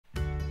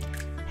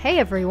Hey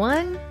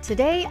everyone!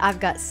 Today I've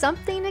got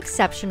something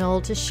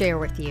exceptional to share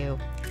with you.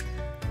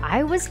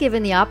 I was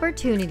given the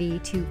opportunity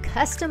to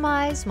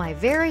customize my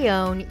very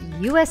own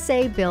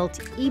USA-built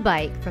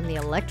e-bike from the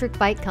Electric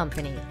Bike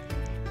Company.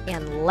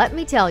 And let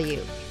me tell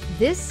you,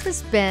 this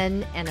has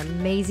been an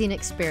amazing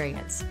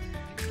experience.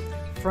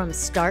 From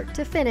start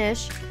to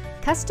finish,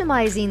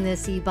 customizing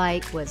this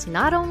e-bike was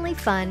not only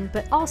fun,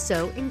 but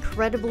also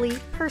incredibly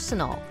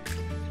personal,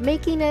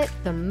 making it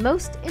the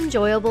most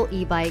enjoyable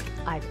e-bike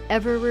I've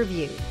ever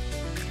reviewed.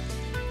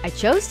 I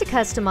chose to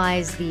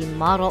customize the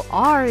Model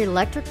R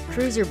electric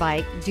cruiser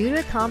bike due to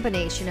a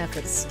combination of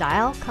its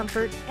style,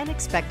 comfort, and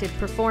expected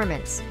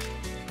performance.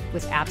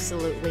 With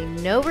absolutely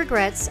no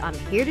regrets, I'm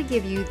here to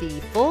give you the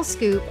full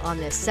scoop on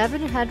this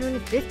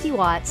 750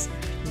 watts,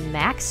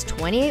 max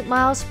 28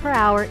 miles per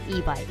hour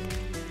e-bike.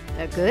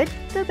 The good,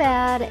 the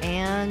bad,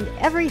 and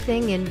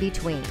everything in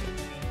between.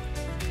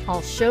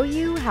 I'll show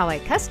you how I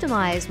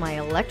customize my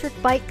Electric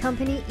Bike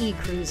Company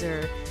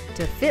e-cruiser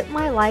to fit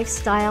my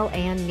lifestyle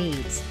and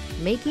needs,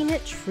 making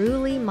it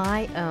truly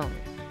my own.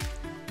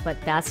 But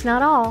that's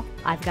not all.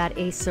 I've got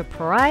a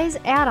surprise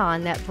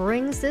add-on that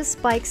brings this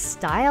bike's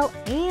style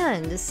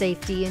and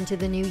safety into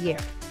the new year.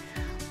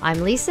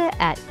 I'm Lisa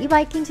at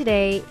eBiking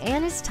Today,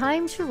 and it's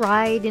time to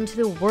ride into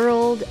the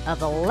world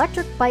of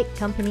Electric Bike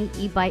Company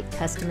e-bike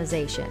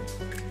customization.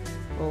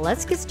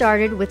 Let's get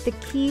started with the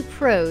key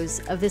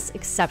pros of this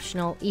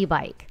exceptional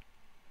e-bike.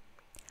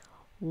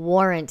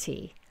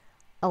 Warranty.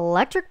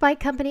 Electric Bike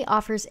Company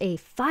offers a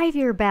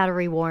 5-year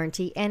battery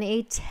warranty and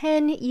a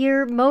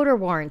 10-year motor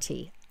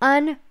warranty.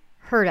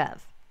 Unheard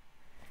of.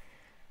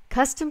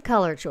 Custom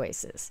color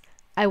choices.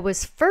 I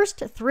was first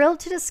thrilled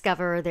to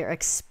discover their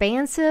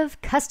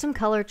expansive custom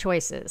color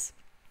choices.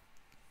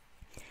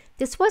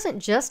 This wasn't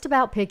just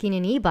about picking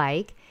an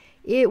e-bike.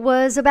 It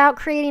was about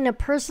creating a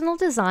personal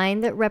design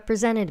that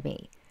represented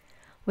me.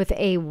 With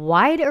a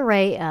wide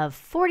array of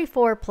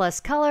 44 plus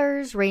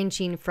colors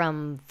ranging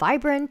from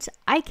vibrant,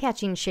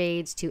 eye-catching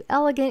shades to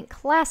elegant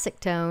classic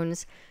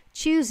tones,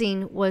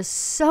 choosing was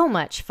so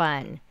much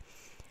fun.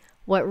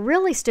 What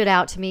really stood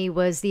out to me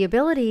was the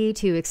ability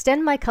to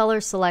extend my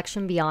color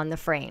selection beyond the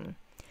frame.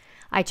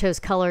 I chose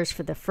colors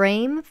for the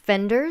frame,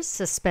 fenders,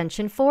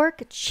 suspension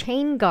fork,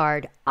 chain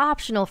guard,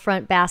 optional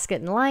front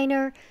basket and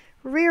liner,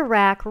 rear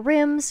rack,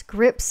 rims,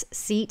 grips,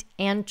 seat,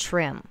 and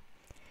trim.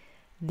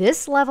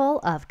 This level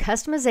of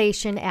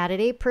customization added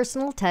a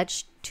personal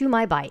touch to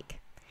my bike.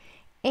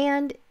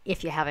 And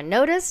if you haven't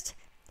noticed,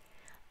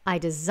 I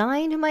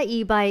designed my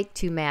e-bike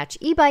to match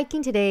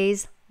eBiking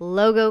Today's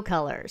logo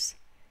colors.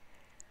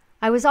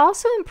 I was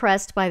also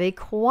impressed by the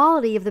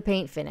quality of the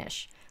paint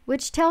finish,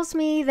 which tells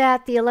me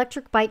that the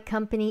Electric Bike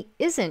Company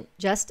isn't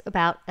just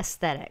about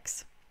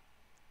aesthetics.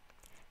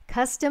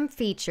 Custom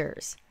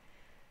features.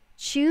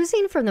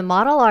 Choosing from the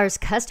Model R's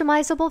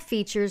customizable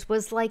features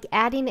was like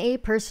adding a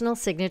personal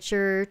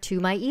signature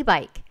to my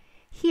e-bike.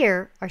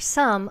 Here are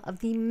some of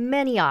the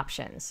many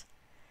options.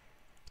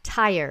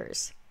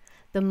 Tires.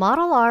 The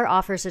Model R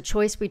offers a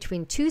choice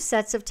between 2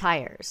 sets of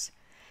tires.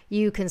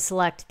 You can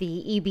select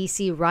the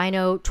EBC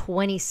Rhino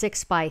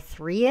 26 by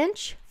 3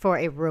 inch for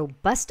a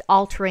robust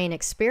all-terrain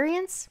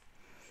experience,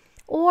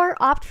 or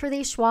opt for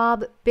the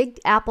Schwab Big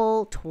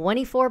Apple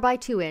 24 by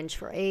 2 inch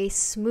for a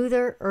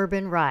smoother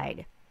urban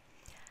ride.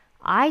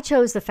 I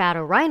chose the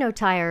Fatto Rhino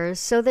tires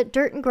so that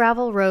dirt and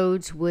gravel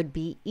roads would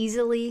be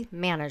easily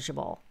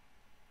manageable.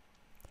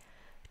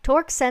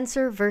 Torque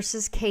sensor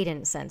versus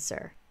cadence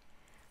sensor.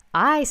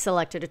 I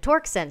selected a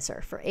torque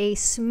sensor for a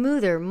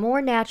smoother,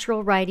 more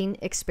natural riding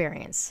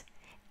experience,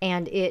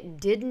 and it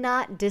did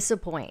not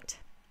disappoint.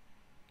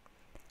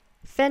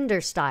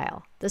 Fender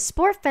style. The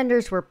sport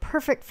fenders were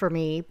perfect for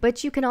me,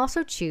 but you can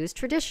also choose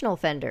traditional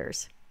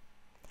fenders.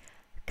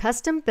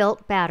 Custom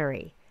built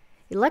battery.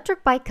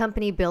 Electric Bike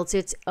Company builds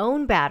its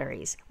own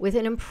batteries with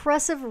an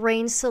impressive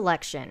range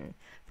selection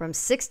from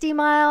 60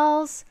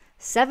 miles,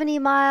 70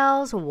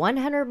 miles,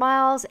 100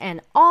 miles,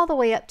 and all the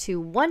way up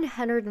to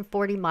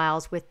 140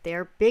 miles with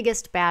their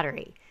biggest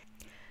battery.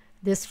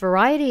 This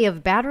variety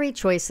of battery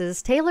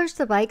choices tailors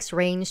the bike's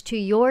range to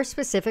your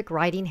specific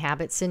riding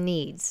habits and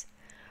needs.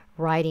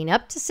 Riding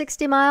up to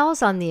 60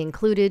 miles on the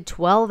included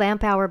 12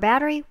 amp-hour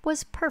battery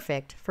was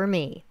perfect for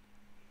me.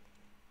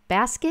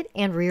 Basket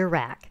and rear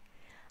rack.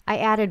 I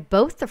added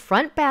both the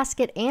front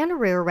basket and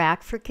rear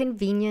rack for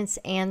convenience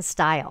and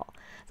style.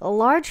 The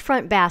large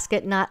front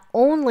basket not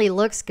only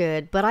looks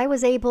good, but I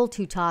was able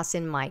to toss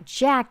in my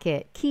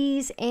jacket,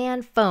 keys,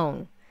 and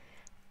phone,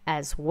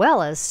 as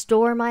well as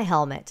store my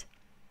helmet.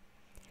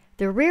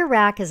 The rear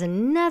rack is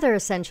another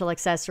essential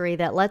accessory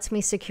that lets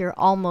me secure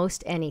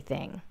almost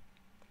anything.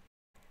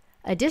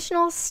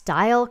 Additional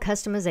style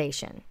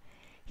customization.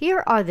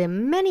 Here are the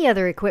many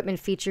other equipment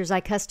features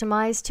I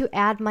customized to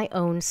add my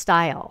own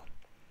style.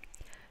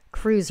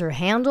 Cruiser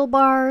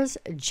handlebars,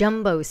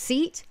 jumbo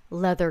seat,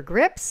 leather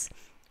grips,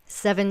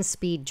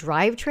 7-speed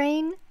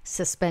drivetrain,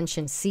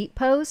 suspension seat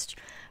post,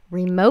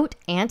 remote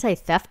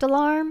anti-theft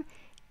alarm,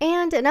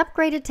 and an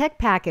upgraded tech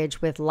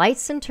package with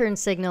lights and turn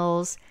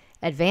signals,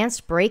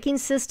 advanced braking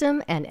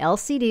system and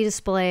LCD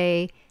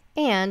display,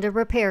 and a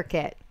repair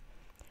kit.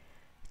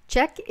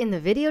 Check in the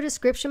video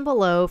description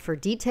below for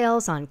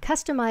details on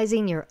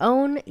customizing your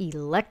own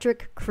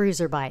electric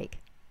cruiser bike.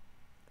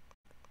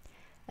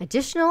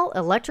 Additional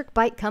Electric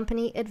Bike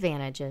Company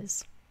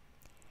advantages.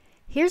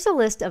 Here's a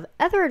list of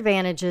other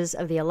advantages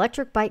of the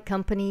Electric Bike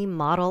Company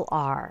Model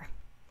R.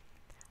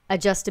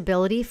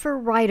 Adjustability for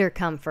rider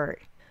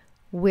comfort.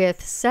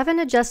 With 7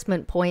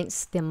 adjustment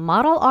points, the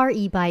Model R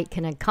e-bike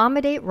can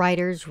accommodate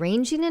riders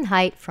ranging in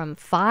height from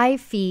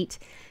 5 feet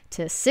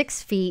to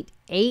 6 feet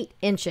 8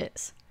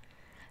 inches.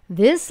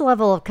 This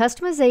level of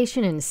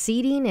customization in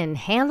seating and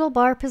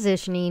handlebar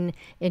positioning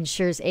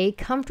ensures a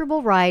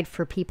comfortable ride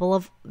for people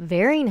of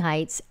varying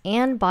heights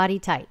and body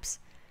types.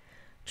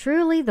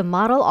 Truly, the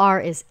Model R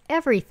is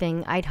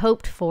everything I'd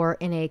hoped for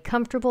in a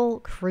comfortable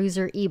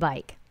cruiser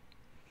e-bike.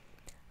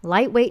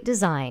 Lightweight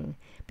design.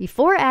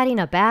 Before adding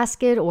a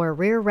basket or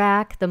rear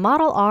rack, the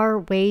Model R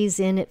weighs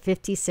in at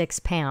 56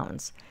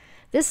 pounds.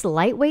 This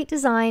lightweight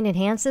design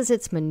enhances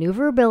its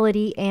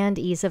maneuverability and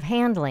ease of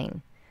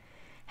handling.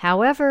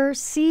 However,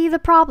 see the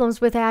problems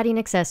with adding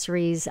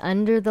accessories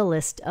under the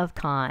list of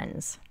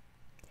cons.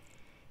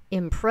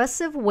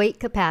 Impressive weight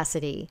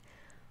capacity.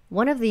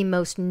 One of the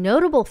most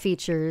notable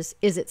features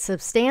is its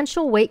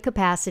substantial weight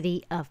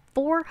capacity of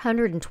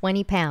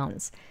 420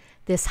 pounds.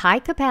 This high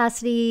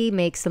capacity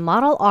makes the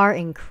Model R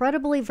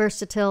incredibly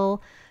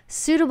versatile,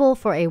 suitable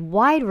for a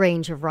wide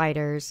range of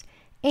riders,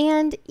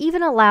 and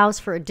even allows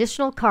for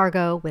additional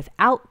cargo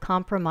without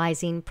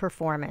compromising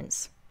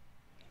performance.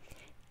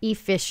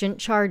 Efficient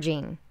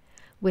charging.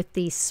 With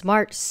the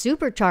Smart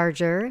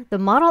Supercharger, the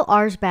Model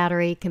R's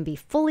battery can be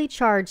fully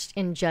charged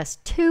in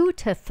just 2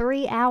 to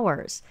 3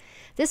 hours.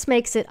 This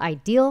makes it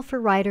ideal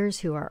for riders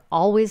who are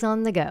always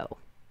on the go.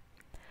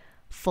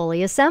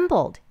 Fully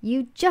assembled.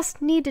 You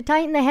just need to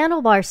tighten the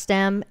handlebar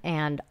stem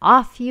and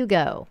off you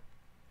go.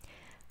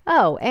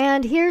 Oh,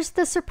 and here's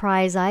the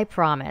surprise I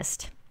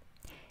promised.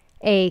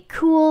 A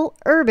cool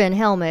urban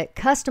helmet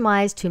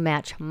customized to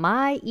match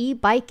my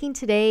e-biking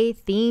today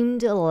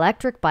themed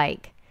electric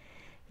bike.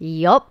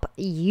 Yup,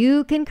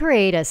 you can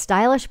create a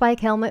stylish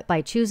bike helmet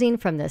by choosing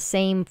from the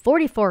same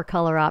 44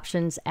 color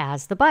options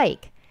as the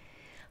bike.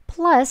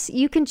 Plus,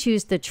 you can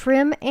choose the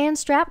trim and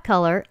strap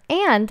color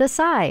and the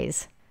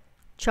size.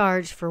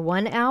 Charge for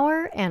 1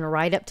 hour and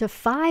ride up to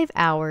 5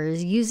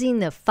 hours using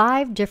the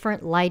 5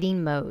 different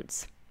lighting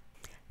modes.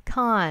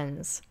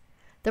 Cons.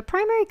 The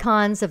primary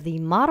cons of the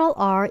Model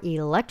R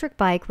electric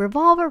bike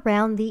revolve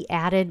around the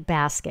added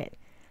basket.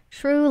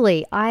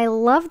 Truly, I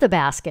love the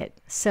basket.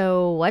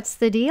 So what's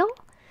the deal?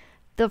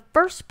 The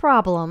first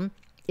problem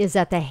is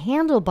that the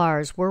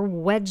handlebars were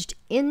wedged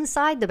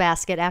inside the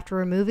basket after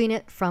removing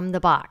it from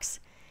the box.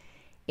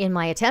 In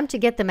my attempt to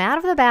get them out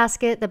of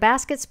the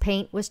basket's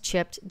paint was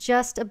chipped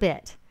just a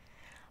bit.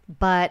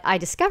 But I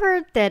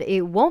discovered that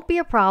it won't be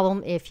a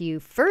problem if you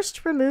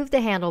first remove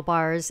the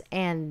handlebars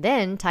and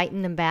then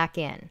tighten them back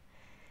in.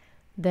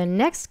 The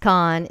next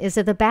con is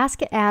that the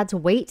basket adds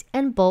weight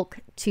and bulk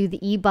to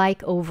the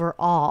e-bike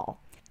overall.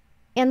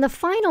 And the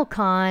final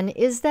con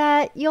is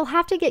that you'll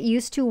have to get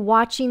used to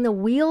watching the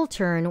wheel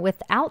turn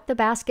without the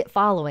basket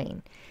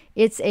following.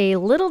 It's a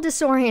little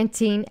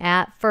disorienting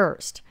at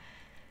first.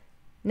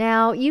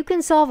 Now, you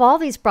can solve all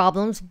these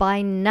problems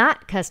by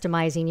not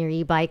customizing your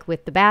e-bike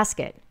with the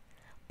basket.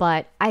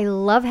 But I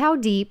love how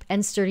deep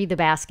and sturdy the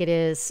basket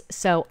is,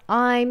 so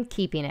I'm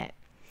keeping it.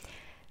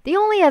 The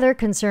only other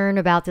concern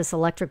about this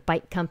Electric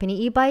Bike Company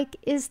e-bike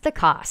is the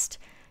cost.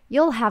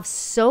 You'll have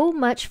so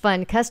much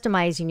fun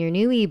customizing your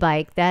new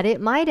e-bike that it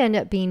might end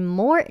up being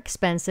more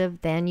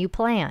expensive than you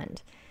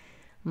planned.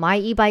 My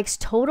e-bike's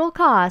total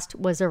cost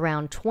was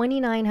around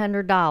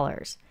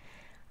 $2,900.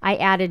 I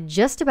added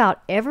just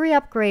about every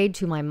upgrade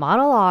to my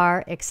Model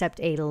R except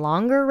a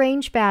longer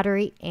range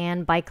battery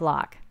and bike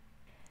lock.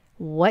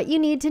 What you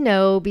need to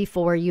know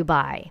before you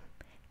buy.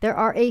 There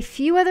are a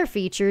few other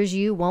features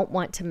you won't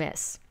want to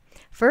miss.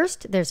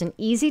 First, there's an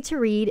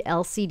easy-to-read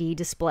LCD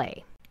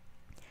display.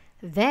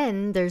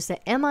 Then there's the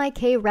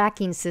Ebike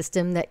racking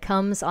system that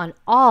comes on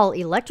all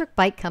Electric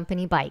Bike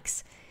Company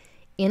bikes.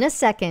 In a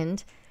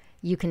second,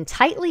 you can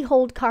tightly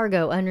hold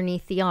cargo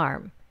underneath the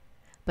arm.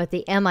 But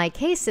the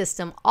Ebike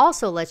system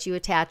also lets you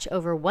attach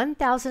over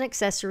 1,000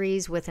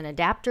 accessories with an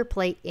adapter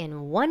plate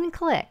in one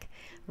click,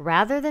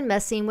 rather than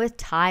messing with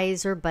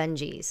ties or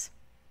bungees.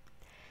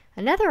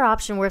 Another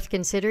option worth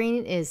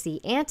considering is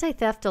the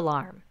anti-theft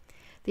alarm.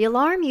 The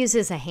alarm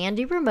uses a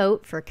handy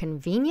remote for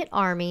convenient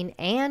arming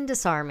and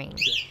disarming.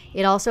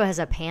 It also has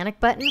a panic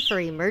button for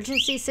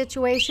emergency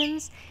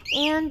situations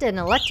and an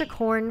electric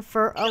horn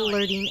for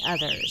alerting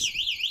others.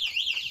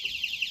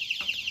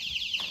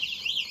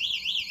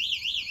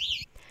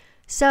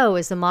 So,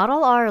 is the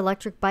Model R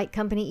Electric Bike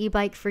Company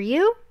e-bike for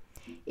you?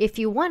 If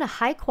you want a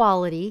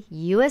high-quality,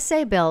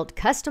 USA-built,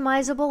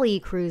 customizable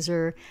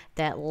e-cruiser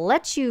that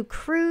lets you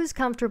cruise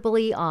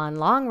comfortably on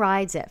long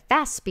rides at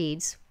fast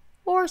speeds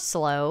or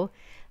slow,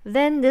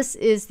 then this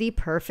is the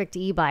perfect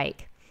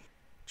e-bike.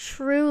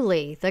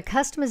 Truly, the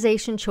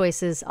customization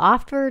choices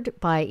offered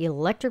by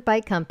Electric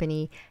Bike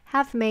Company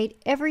have made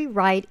every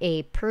ride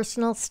a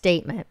personal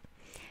statement.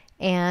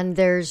 And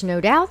there's no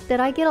doubt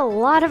that I get a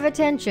lot of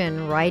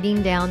attention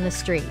riding down the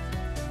street.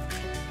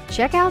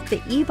 Check out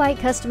the e-bike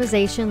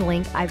customization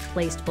link I've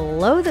placed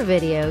below the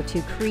video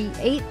to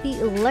create the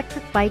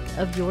electric bike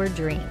of your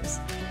dreams.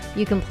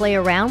 You can play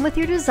around with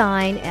your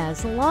design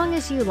as long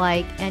as you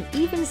like and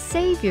even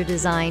save your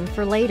design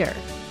for later.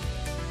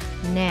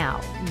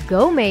 Now,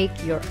 go make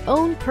your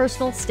own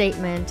personal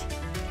statement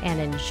and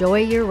enjoy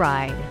your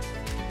ride.